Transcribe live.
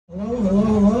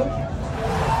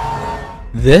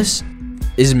This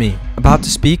is me, about to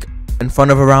speak in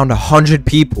front of around 100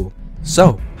 people.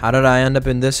 So, how did I end up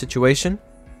in this situation?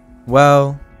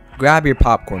 Well, grab your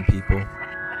popcorn, people.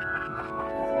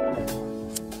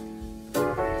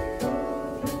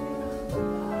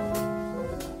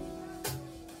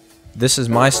 This is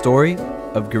my story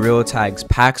of Gorilla Tag's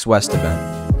PAX West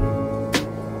event.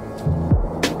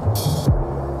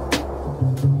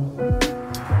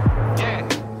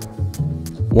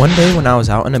 One day when I was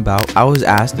out and about, I was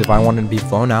asked if I wanted to be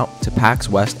flown out to PAX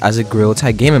West as a Gorilla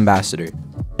Tag game ambassador,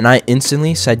 and I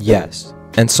instantly said yes.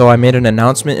 And so I made an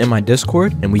announcement in my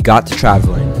Discord and we got to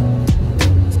traveling.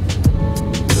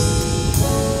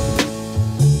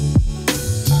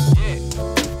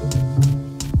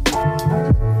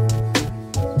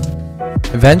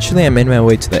 Eventually I made my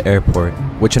way to the airport,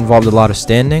 which involved a lot of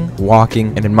standing, walking,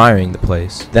 and admiring the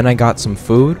place. Then I got some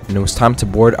food and it was time to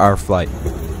board our flight.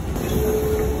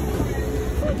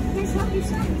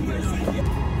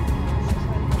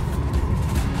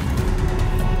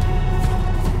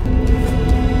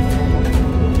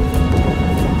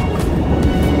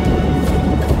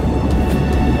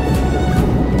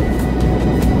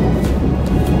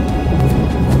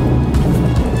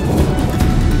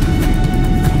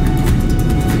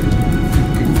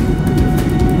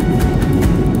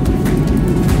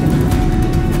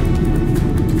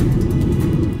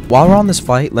 While we're on this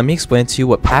flight, let me explain to you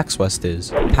what PAX West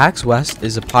is. PAX West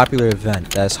is a popular event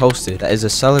that is hosted that is a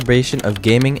celebration of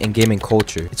gaming and gaming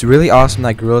culture. It's really awesome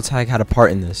that Gorilla Tag had a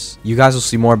part in this. You guys will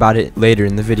see more about it later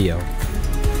in the video.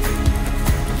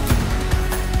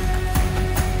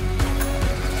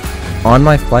 On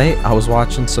my flight, I was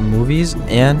watching some movies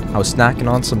and I was snacking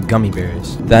on some gummy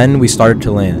bears. Then we started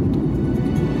to land.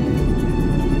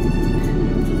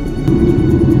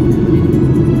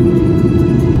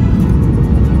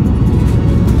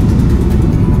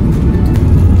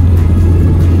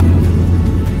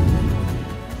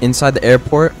 Inside the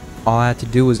airport, all I had to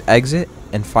do was exit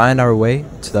and find our way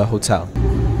to the hotel.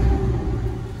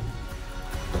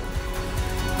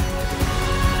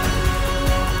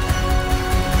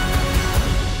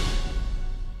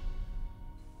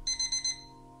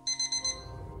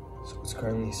 So it's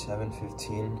currently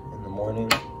 7:15 in the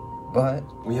morning, but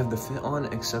we have the fit on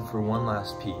except for one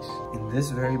last piece. In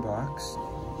this very box,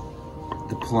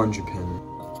 the plunger pin.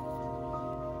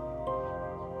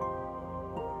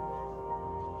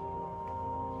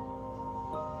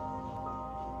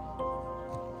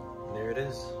 There it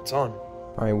is. It's on.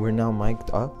 Alright, we're now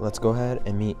mic'd up. Let's go ahead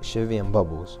and meet Shivy and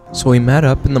Bubbles. So we met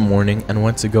up in the morning and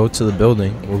went to go to the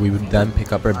building where we would then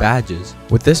pick up our badges.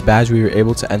 With this badge, we were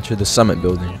able to enter the summit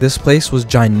building. This place was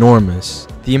ginormous.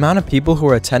 The amount of people who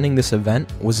were attending this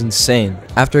event was insane.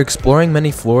 After exploring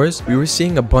many floors, we were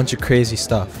seeing a bunch of crazy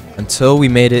stuff until we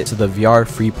made it to the VR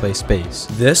free play space.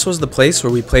 This was the place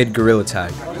where we played Gorilla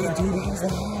Tag.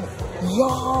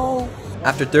 Yo!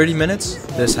 After 30 minutes,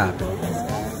 this happened.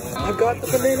 I got the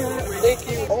banana.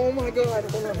 Thank you. Oh my god.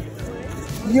 Hold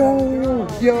on.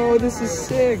 Yo, this is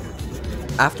sick.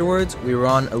 Afterwards, we were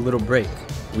on a little break.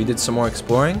 We did some more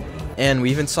exploring, and we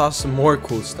even saw some more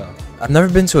cool stuff. I've never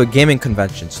been to a gaming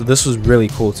convention, so this was really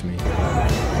cool to me.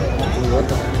 What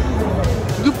the?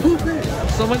 You poop it.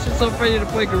 Someone should so afraid to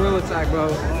play Gorilla Tag, bro.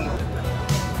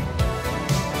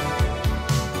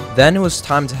 Then it was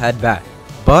time to head back.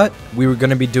 But we were going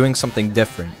to be doing something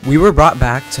different. We were brought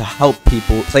back to help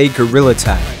people play Gorilla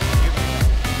Tag.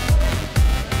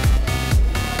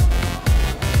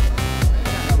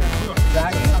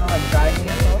 Dragging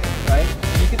yourself, right?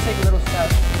 You can take little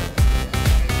steps.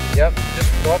 Yep,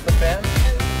 just go up the fan.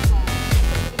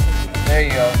 There you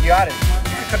go. You got it.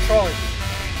 You can control it.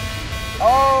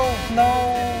 Oh, no.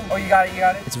 Oh, you got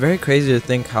it. It's very crazy to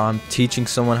think how I'm teaching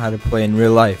someone how to play in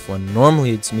real life when normally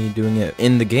it's me doing it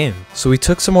in the game. So we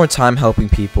took some more time helping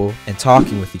people and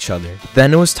talking with each other.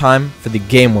 Then it was time for the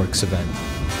GameWorks event.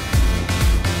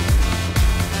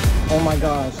 Oh my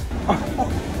gosh.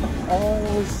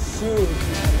 Oh, shoot.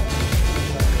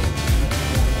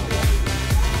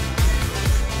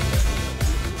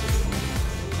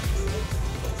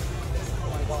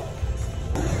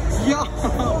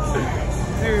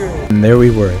 And there we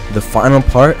were, the final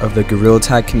part of the Gorilla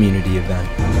Tag community event.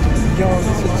 Yo,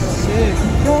 this is sick.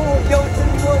 Yo,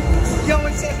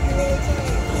 it's Gorilla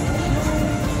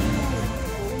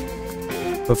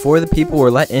Tag. Before the people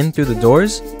were let in through the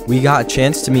doors, we got a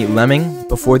chance to meet Lemming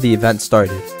before the event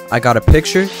started. I got a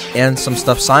picture and some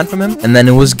stuff signed from him, and then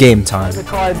it was game time. The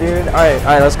car, dude.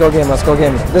 Alright, let's go game.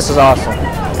 This is awesome.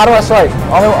 How do I swipe?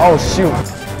 Oh, shoot.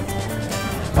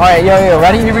 Alright, yo,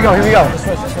 ready? Here we go.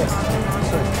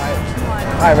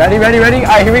 Alright, ready?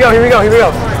 Alright, here we go.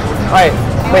 Alright,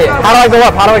 wait, how do I go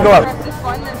up? How do I go up? Press this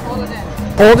button and hold it in.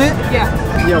 Hold it?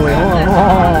 Yeah. Yeah, wait, hold on.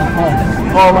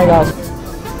 Oh my gosh.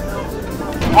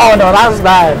 Oh no, that was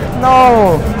bad.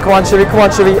 No. Come on, Chivy, come on,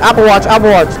 Chivy. Apple Watch,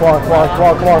 Apple Watch. Come on, come on, come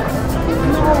on, come on.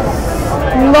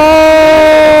 No!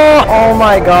 Oh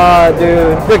my god,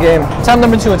 dude. Good game. Attempt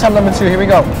number 2, attempt number 2. Here we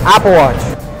go. Apple Watch.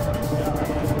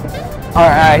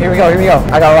 Alright, here we go, here we go.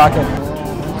 I got rocking.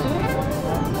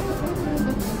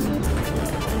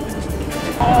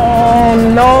 Oh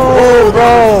no,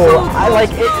 bro. I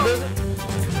like it.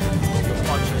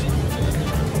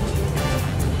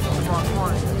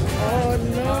 Oh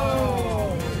no.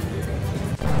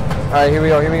 Alright, here we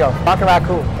go, here we go. Rocket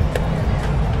Raccoon.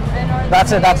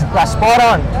 That's it, that's spot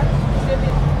on.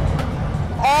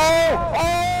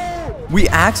 We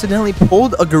accidentally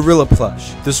pulled a gorilla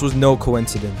plush. This was no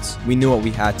coincidence. We knew what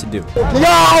we had to do.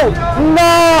 Yo!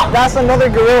 No! That's another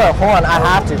gorilla. Hold on, I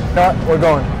have to. No, we're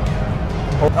going.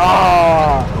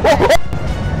 Oh!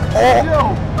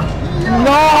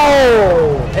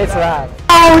 No! It's rad.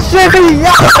 Oh shit!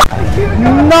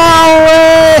 No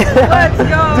way! Let's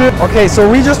go! Dude, okay, so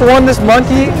we just won this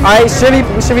monkey. Alright,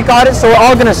 Shivy got it, so we're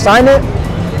all gonna sign it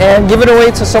and give it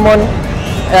away to someone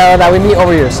that we meet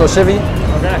over here. So Shivy.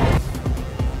 Okay.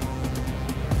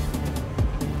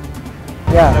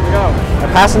 Yeah. There we go.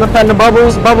 I'm passing the pen to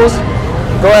Bubbles. Bubbles,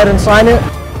 go ahead and sign it.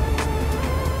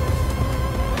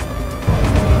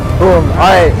 Boom.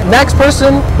 Alright, next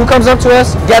person who comes up to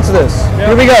us gets this. Yep.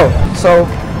 Here we go. So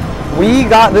we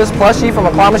got this plushie from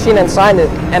a claw machine and signed it.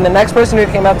 And the next person who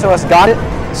came up to us got it.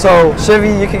 So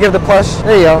Shivy, you can give the plush.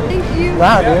 There you go. Thank you.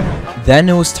 Nah, dude. Then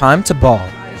it was time to ball.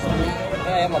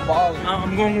 Hey, I'm a ball.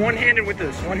 I'm going one-handed with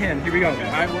this. One hand. Here we go.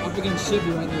 Alright, we're up against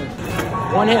Shivy right here.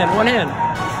 One hand, one hand.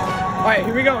 Alright,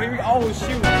 here we go, here we go. Oh shoot,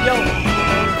 yo. Oh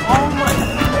my.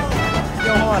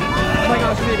 Yo, Juan. Oh my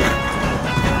gosh, baby.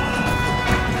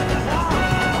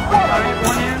 Alright,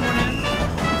 one hand, one hand.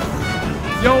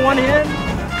 Yo, one hand.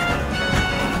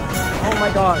 Oh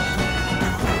my gosh.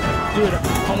 Dude,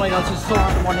 oh my gosh, it's so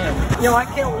hard in one hand. Yo, I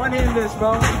can't one hand this,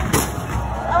 bro. Oh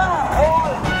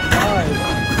my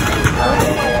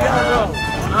god, bro.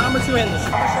 I'm gonna two hand this.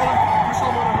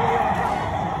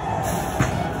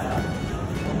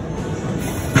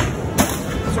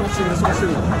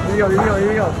 Here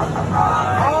we go.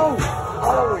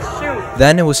 Oh, shoot.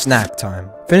 Then it was snack time.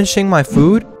 Finishing my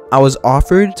food, I was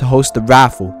offered to host a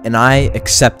raffle and I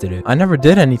accepted it. I never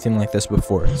did anything like this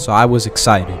before, so I was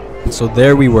excited. So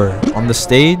there we were on the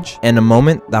stage and a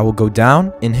moment that will go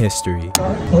down in history.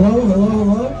 Hello.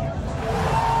 Hello,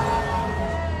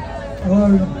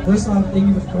 everyone. First off, thank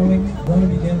you for coming. I want to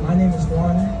begin. My name is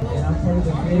Juan, and I'm part of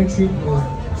the creator troupe with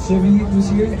Shivy, who's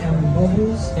here, and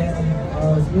Bubbles. And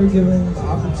we're given the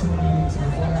opportunity to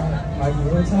find out by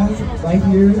gorilla tags. Right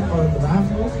here are the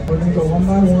raffles. We're going to go one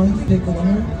by one, pick a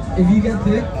winner. If you get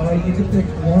picked, you can pick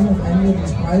one of any of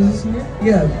these prizes here.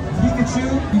 You got Pikachu,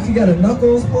 you can get a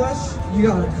Knuckles plush, you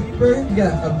got a Creeper, you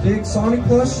got a big Sonic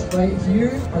plush. Right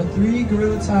here are 3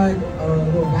 gorilla tag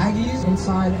little baggies.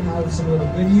 Inside have some little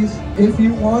goodies. If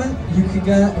you want, you can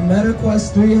get a Meta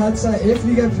Quest 3 headset. If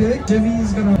you get picked, Jimmy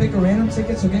is gonna pick a random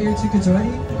ticket, so get your tickets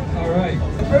ready. Alright,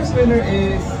 the first winner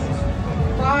is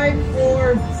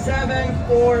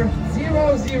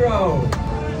 547400.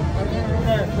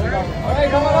 Alright,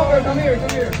 come on over, come here.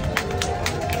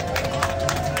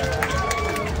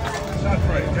 That's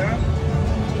right, yeah?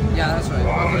 Yeah, that's right. Oh,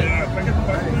 yeah. Can I get the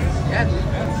button, please? Yeah, dude.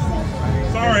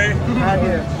 Sorry. Right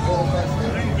here.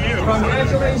 Thank you.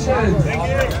 Congratulations. Thank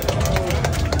you.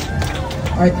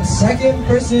 Alright, the second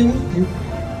person,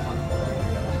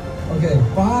 okay,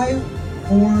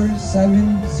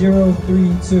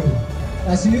 547032.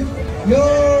 That's you?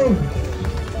 Yo!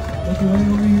 Okay, wait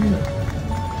over here.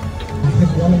 You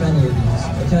pick one of any of these.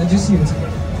 Can I just see your ticket?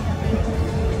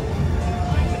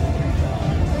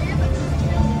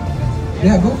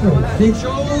 Yeah, go for it. They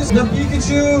chose the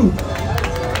Pikachu!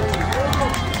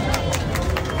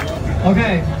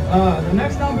 Okay, the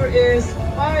next number is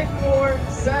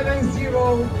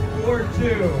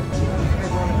 547042.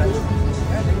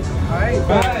 Alright.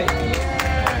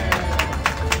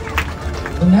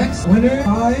 The next winner,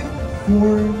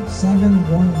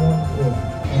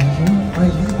 547114. Thank you.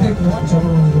 Alright, you can pick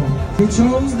whichever one you want. They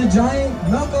chose the giant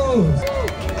Knuckles!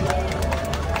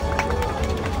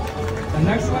 The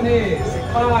next one is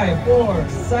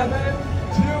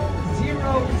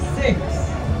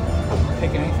 547206.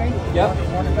 Pick anything? Yep.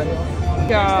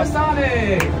 Yeah.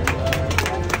 Sonic!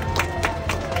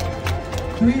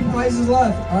 3 prizes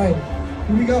left. Alright,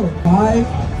 here we go.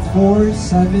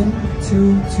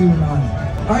 547229.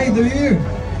 Alright, they're here.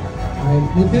 Alright,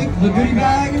 they picked the goodie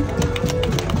bag.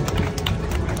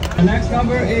 The next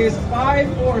number is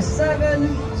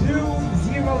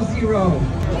 547200.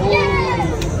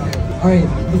 Alright,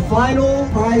 the final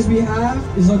prize we have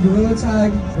is a Gorilla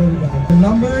Tag. The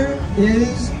number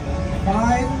is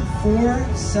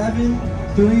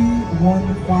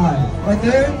 547315. Right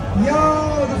there?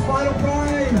 Yo, the final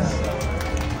prize!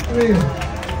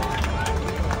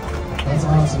 That's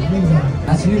awesome.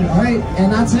 That's you. Alright,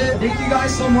 and that's it. Thank you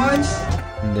guys so much.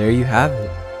 And there you have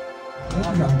it.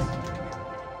 Thank you guys.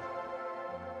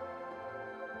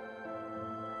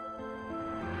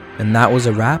 And that was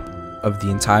a wrap of the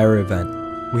entire event.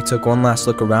 We took one last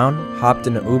look around, hopped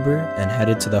in an Uber, and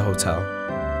headed to the hotel.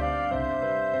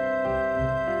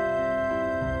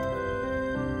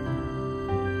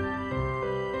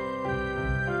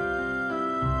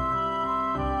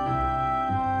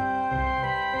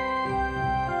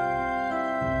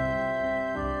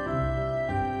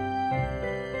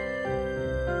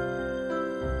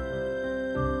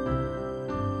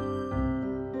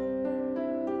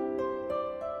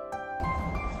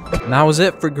 And that was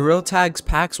it for Gorilla Tag's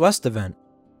PAX West event.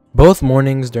 Both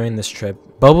mornings during this trip,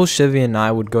 Bubbles, Shivy, and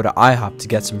I would go to IHOP to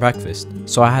get some breakfast,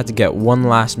 so I had to get one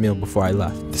last meal before I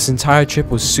left. This entire trip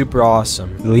was super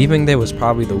awesome. The leaving day was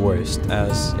probably the worst,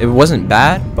 as it wasn't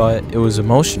bad, but it was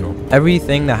emotional.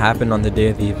 Everything that happened on the day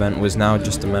of the event was now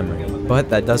just a memory, but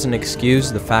that doesn't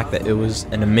excuse the fact that it was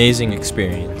an amazing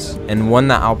experience, and one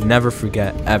that I'll never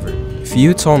forget ever. If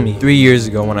you told me 3 years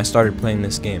ago when I started playing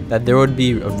this game that there would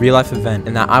be a real-life event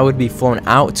and that I would be flown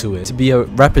out to it to be a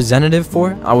representative for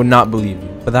it, I would not believe you.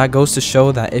 But that goes to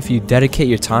show that if you dedicate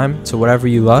your time to whatever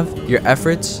you love, your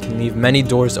efforts can leave many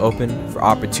doors open for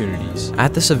opportunities.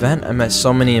 At this event, I met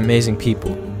so many amazing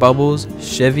people. Bubbles,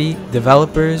 Shivy,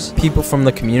 developers, people from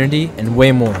the community, and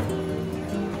way more.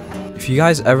 If you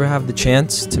guys ever have the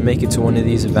chance to make it to one of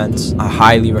these events, I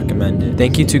highly recommend it.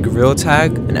 Thank you to Gorilla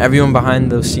Tag and everyone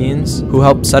behind those scenes who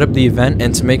helped set up the event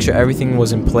and to make sure everything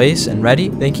was in place and ready.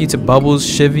 Thank you to Bubbles,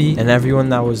 Shivy, and everyone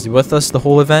that was with us the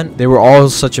whole event. They were all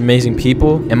such amazing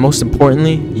people, and most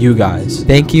importantly, you guys.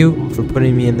 Thank you for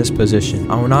putting me in this position.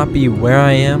 I will not be where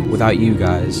I am without you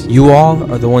guys. You all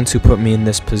are the ones who put me in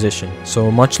this position.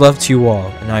 So much love to you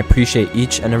all, and I appreciate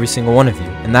each and every single one of you.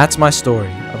 And that's my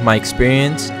story of my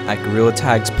experience at Gorilla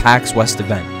Tag's PAX West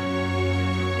event.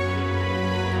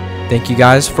 Thank you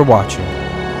guys for watching.